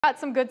Got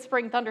some good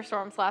spring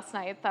thunderstorms last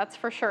night, that's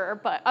for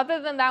sure. But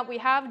other than that, we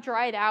have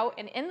dried out,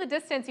 and in the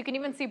distance, you can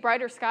even see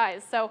brighter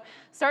skies. So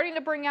starting to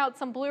bring out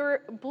some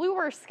bluer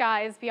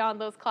skies beyond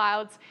those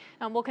clouds,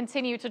 and we'll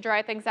continue to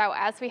dry things out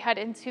as we head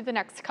into the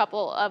next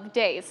couple of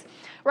days.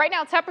 Right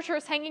now,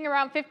 temperatures hanging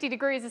around 50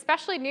 degrees,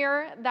 especially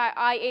near that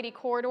I-80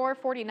 corridor,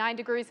 49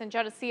 degrees in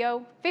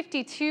Geneseo,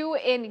 52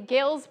 in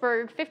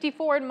Galesburg,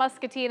 54 in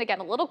Muscatine.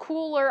 Again, a little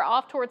cooler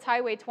off towards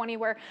Highway 20,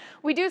 where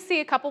we do see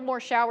a couple more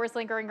showers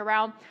lingering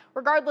around.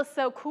 Regardless,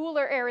 though,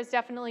 cooler air is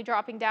definitely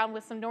dropping down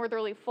with some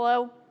northerly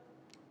flow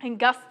and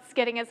gusts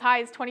getting as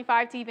high as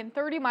 25 to even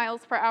 30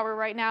 miles per hour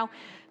right now.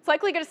 It's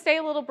likely going to stay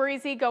a little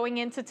breezy going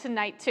into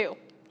tonight, too.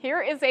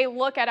 Here is a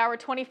look at our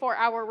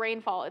 24-hour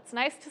rainfall. It's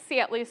nice to see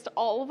at least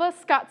all of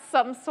us got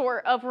some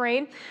sort of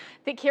rain.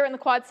 I think here in the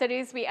Quad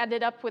Cities, we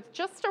ended up with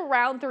just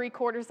around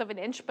 3/4 of an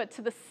inch, but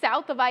to the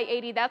south of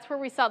I-80, that's where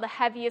we saw the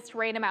heaviest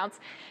rain amounts.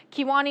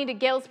 Kewanee to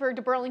Galesburg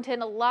to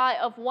Burlington, a lot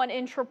of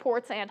 1-inch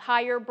reports and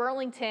higher.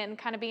 Burlington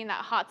kind of being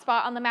that hot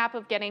spot on the map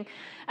of getting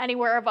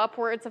anywhere of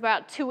upwards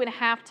about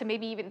 2.5 to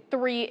maybe even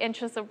 3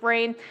 inches of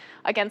rain.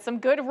 Again, some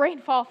good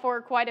rainfall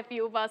for quite a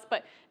few of us,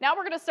 but now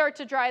we're going to start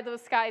to dry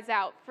those skies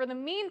out. For the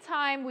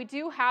meantime, we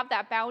do have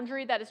that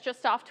boundary that is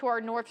just off to our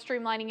north,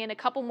 streamlining in a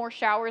couple more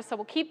showers, so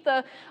we'll keep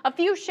a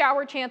few shower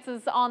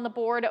chances on the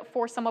board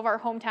for some of our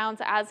hometowns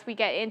as we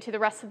get into the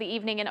rest of the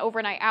evening and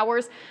overnight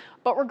hours.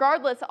 But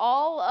regardless,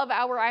 all of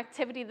our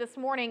activity this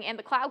morning and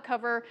the cloud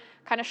cover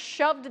kind of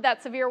shoved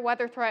that severe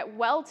weather threat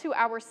well to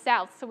our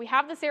south. So we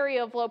have this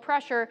area of low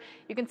pressure.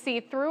 You can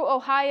see through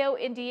Ohio,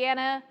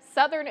 Indiana,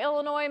 southern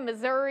Illinois,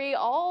 Missouri,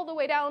 all the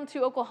way down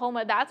to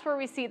Oklahoma. That's where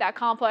we see that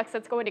complex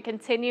that's going to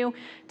continue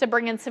to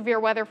bring in severe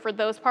weather for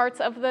those parts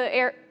of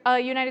the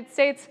United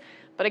States.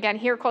 But again,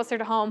 here closer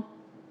to home,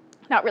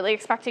 not really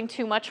expecting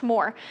too much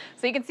more.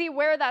 So you can see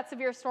where that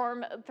severe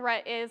storm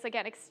threat is,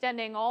 again,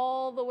 extending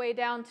all the way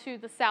down to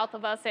the south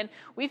of us. And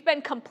we've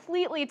been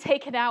completely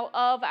taken out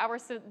of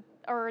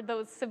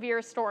those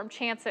severe storm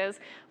chances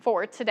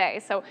for today.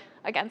 So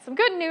again, some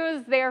good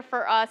news there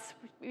for us.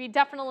 We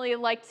definitely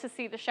like to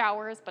see the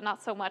showers, but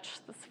not so much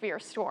the severe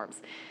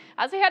storms.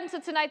 As we head into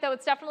tonight, though,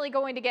 it's definitely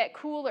going to get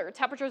cooler.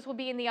 Temperatures will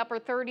be in the upper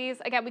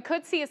 30s. Again, we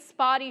could see a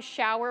spotty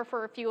shower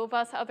for a few of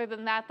us. Other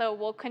than that, though,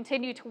 we'll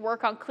continue to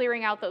work on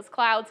clearing out those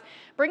clouds,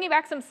 bringing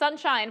back some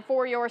sunshine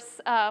for your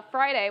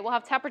Friday. We'll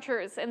have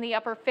temperatures in the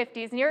upper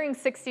 50s, nearing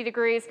 60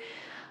 degrees.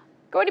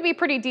 Going to be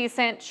pretty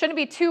decent. Shouldn't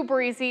be too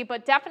breezy,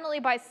 but definitely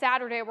by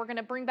Saturday, we're going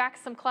to bring back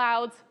some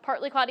clouds,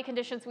 partly cloudy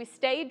conditions. We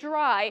stay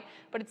dry,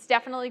 but it's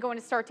definitely going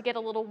to start to get a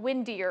little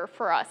windier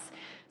for us.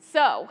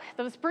 So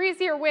those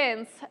breezier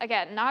winds,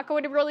 again, not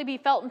going to really be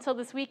felt until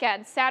this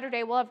weekend.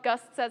 Saturday, we'll have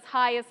gusts as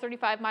high as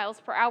 35 miles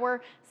per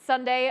hour.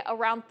 Sunday,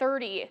 around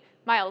 30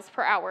 miles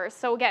per hour.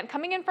 So again,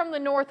 coming in from the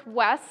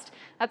northwest,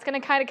 that's going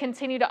to kind of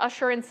continue to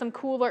usher in some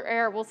cooler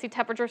air. We'll see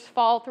temperatures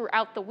fall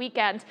throughout the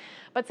weekend.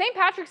 But St.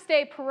 Patrick's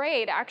Day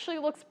parade actually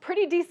looks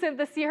pretty decent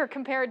this year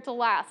compared to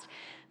last.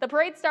 The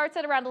parade starts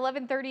at around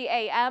 11:30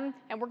 a.m.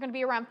 and we're going to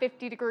be around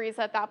 50 degrees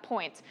at that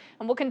point.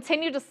 And we'll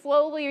continue to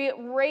slowly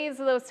raise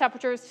those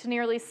temperatures to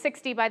nearly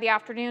 60 by the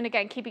afternoon.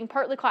 Again, keeping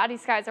partly cloudy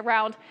skies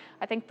around.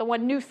 I think the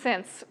one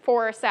nuisance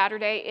for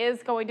Saturday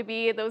is going to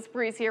be those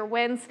breezier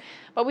winds.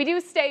 But we do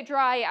stay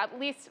dry at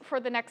least for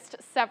the next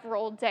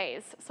several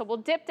days. So we'll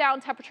dip down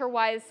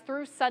temperature-wise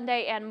through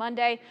Sunday and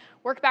Monday.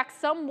 Work back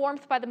some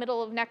warmth by the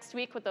middle of next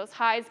week with those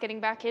highs getting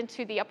back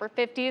into the upper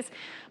 50s.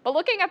 But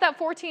looking at that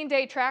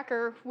 14-day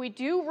tracker, we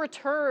do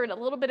return a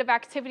little bit of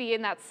activity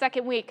in that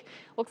second week.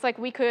 Looks like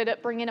we could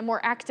bring in a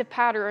more active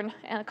pattern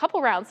and a couple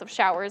rounds of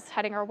showers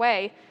heading our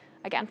way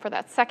again for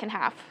that second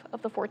half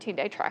of the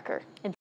 14-day tracker.